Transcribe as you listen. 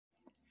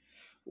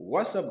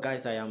What's up,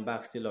 guys? I am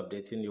back, still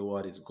updating you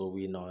what is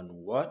going on,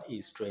 what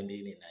is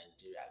trending in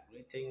Nigeria.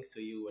 Greetings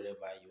to you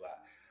wherever you are.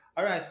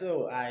 All right,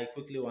 so I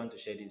quickly want to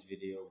share this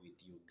video with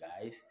you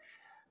guys.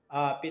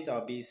 Peter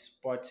Obi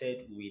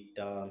spotted with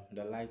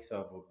the likes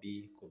of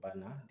Obi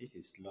Cubana. This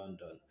is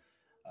London.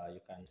 You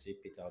can see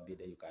Peter Obi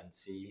there. You can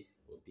see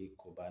Obi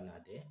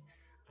Cubana there.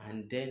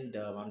 And then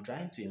I'm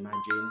trying to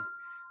imagine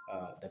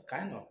the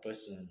kind of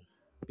person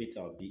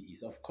Peter Obi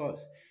is. Of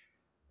course,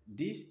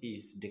 this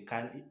is the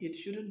kind. It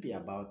shouldn't be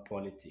about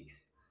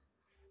politics.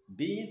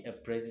 Being a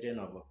president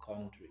of a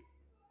country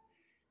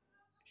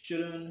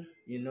shouldn't,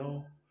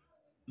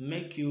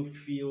 make you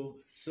feel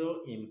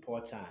so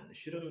important,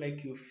 shouldn't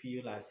make you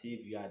feel as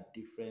if you are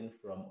different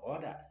from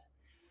others.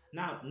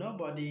 Now,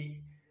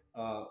 nobody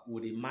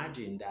would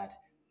imagine that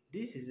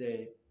this is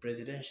a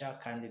presidential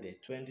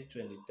candidate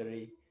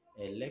 2023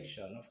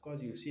 election. Of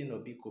course, you've seen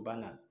Obi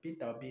Cubana,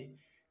 Peter Obi,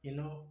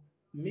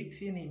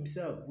 mixing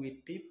himself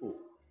with people.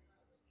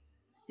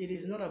 It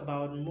is not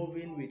about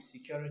moving with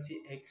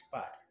security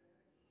expert.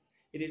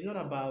 It is not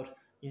about,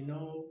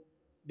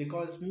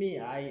 because me,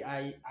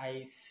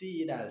 I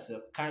see it as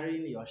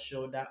carrying your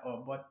shoulder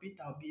up, but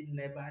Peter Obi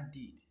never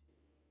did.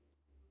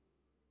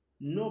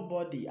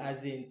 Nobody,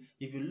 as in,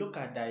 if you look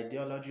at the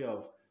ideology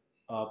of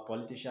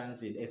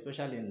politicians,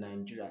 especially in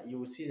Nigeria, you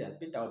will see that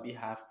Peter Obi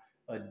have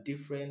a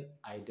different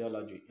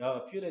ideology.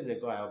 A few days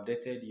ago, I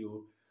updated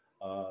you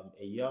a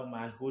young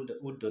man who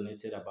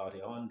donated about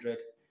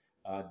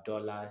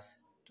 $100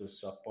 to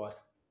support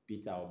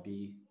Peter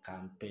Obi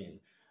campaign,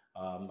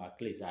 at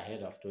least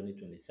ahead of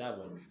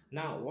 2027.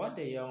 Now, what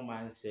the young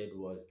man said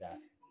was that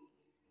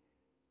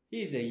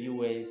he is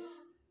a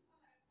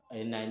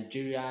a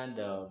Nigerian,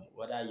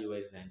 whether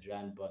US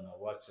Nigerian born or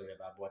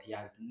whatsoever, but he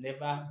has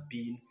never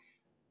been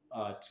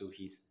to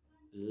his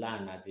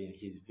land, as in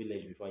his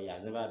village before. He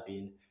has never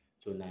been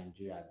to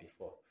Nigeria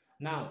before.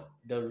 Now,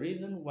 the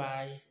reason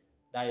why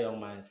that young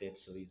man said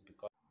so is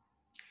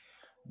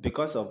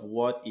because of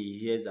what he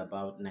hears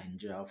about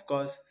Nigeria. Of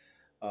course,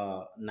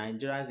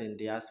 Nigerians in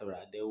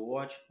diaspora, they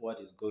watch what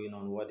is going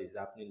on, what is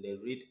happening. They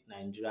read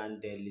Nigerian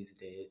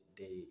dailies.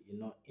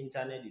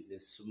 Internet is a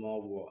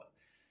small world.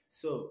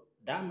 So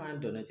that man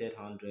donated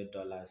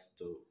 $100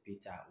 to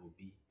Peter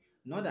Obi.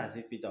 Not as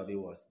if Peter Obi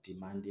was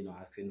demanding or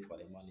asking for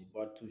the money,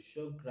 but to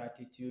show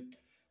gratitude,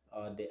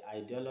 the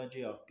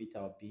ideology of Peter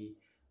Obi.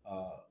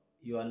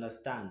 You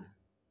understand,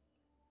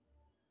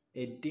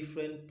 a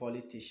different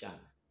politician.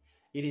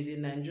 It is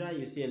in Nigeria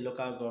you see a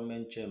local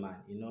government chairman,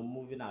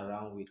 moving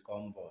around with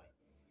convoy,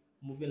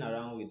 moving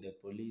around with the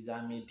police,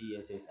 army,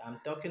 DSS. I'm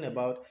talking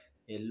about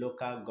a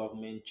local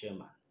government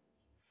chairman.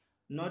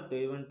 Not to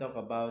even talk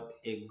about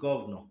a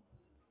governor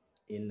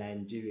in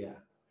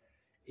Nigeria.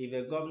 If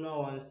a governor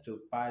wants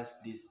to pass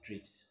this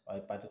street or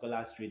a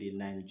particular street in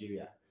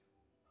Nigeria,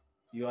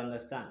 you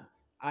understand.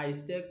 I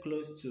stay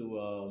close to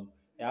a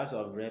House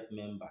of Rep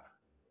member.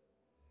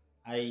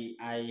 I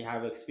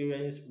have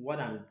experienced what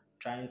I'm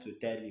trying to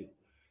tell you.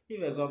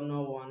 If a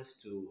governor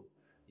wants to,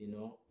 you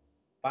know,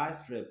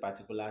 pass through a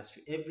particular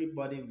street,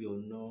 everybody will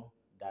know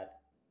that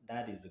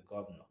that is the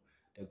governor.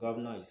 The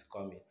governor is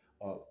coming.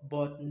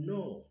 But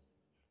no,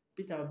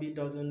 Peter Obi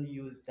doesn't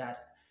use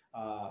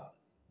uh,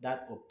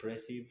 that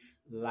oppressive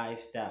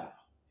lifestyle,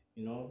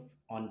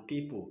 on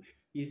people.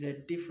 He's a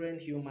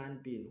different human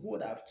being. Who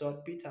would have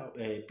thought Peter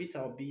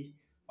Obi,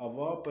 of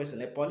all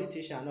person, a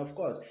politician? Of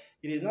course,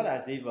 it is not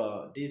as if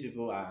these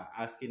people are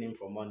asking him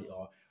for money,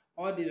 or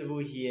all these people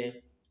here.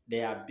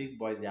 They are big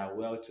boys. They are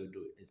well to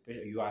do.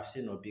 Especially you have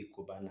seen Obi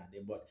Cubana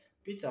there, but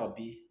Peter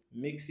Obi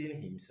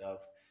mixing himself,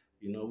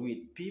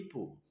 with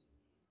people,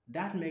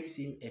 that makes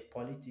him a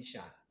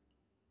politician.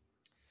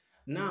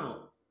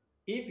 Now,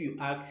 if you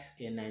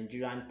ask a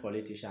Nigerian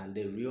politician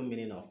the real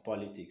meaning of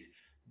politics,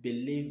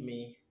 believe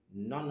me,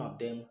 none of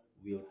them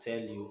will tell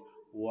you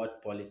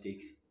what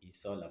politics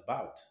is all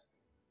about.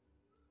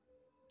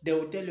 They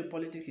will tell you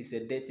politics is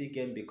a dirty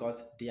game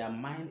because their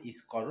mind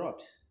is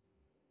corrupt.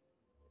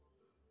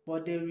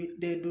 But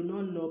they do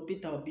not know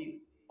Peter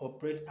Obi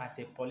operates as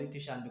a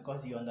politician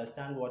because he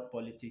understands what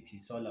politics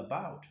is all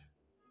about.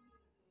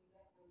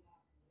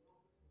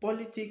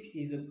 Politics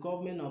is a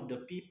government of the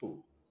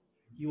people.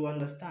 You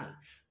understand?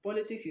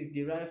 Politics is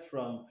derived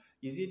from,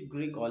 is it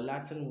Greek or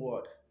Latin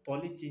word?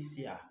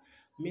 Politicia,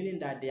 meaning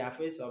that the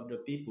affairs of the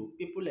people.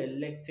 People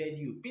elected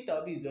you. Peter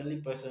Obi is the only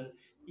person.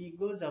 He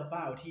goes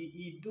about,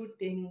 he do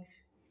things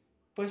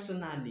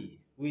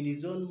personally with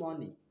his own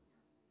money.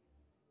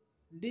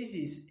 This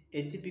is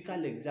a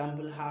typical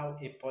example how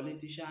a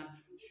politician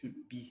should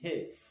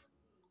behave.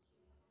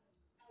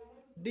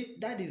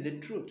 That is the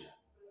truth.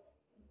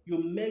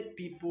 You make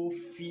people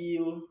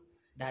feel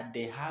that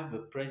they have a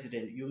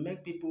president. You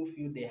make people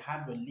feel they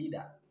have a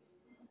leader.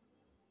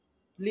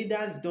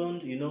 Leaders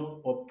don't,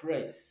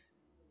 oppress.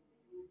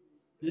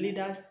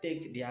 Leaders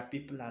take their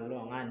people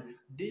along. And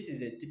this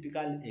is a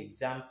typical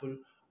example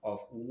of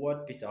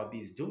what Peter Obi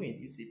is doing.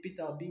 You see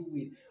Peter Obi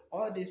with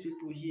all these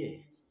people here,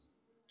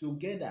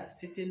 together,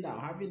 sitting down,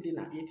 having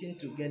dinner, eating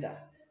together.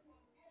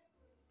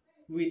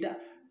 With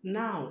that,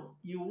 Now,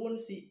 you won't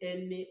see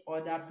any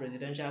other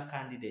presidential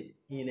candidate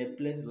in a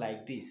place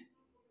like this.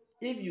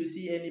 If you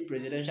see any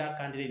presidential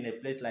candidate in a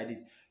place like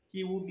this,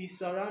 he will be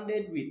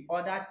surrounded with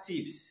other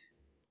thieves.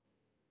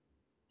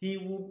 He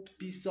will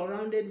be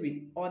surrounded with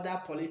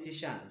other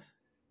politicians.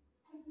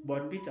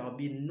 But Peter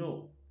Obi,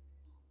 no.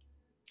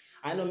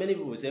 I know many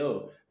people will say,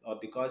 oh,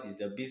 because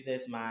he's a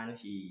businessman,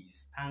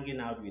 he's hanging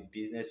out with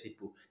business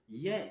people.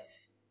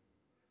 Yes,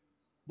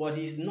 but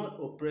he's not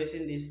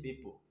oppressing these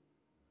people.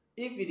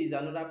 If it is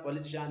another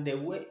politician, the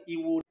way he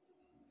would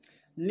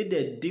need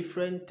a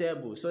different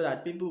table so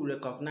that people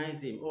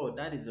recognize him. Oh,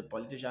 that is a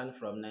politician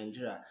from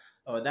Nigeria.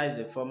 Or that is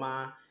a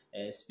former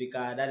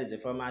speaker. That is a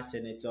former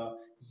senator.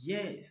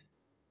 Yes,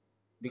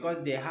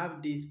 because they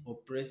have this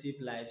oppressive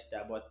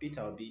lifestyle. But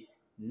Peter Obi,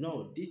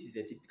 no, this is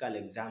a typical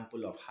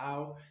example of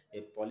how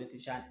a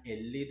politician, a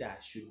leader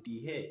should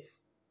behave.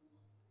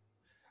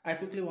 I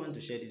quickly want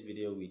to share this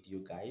video with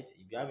you guys.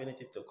 If you have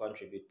anything to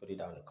contribute, put it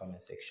down in the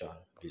comment section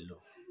below.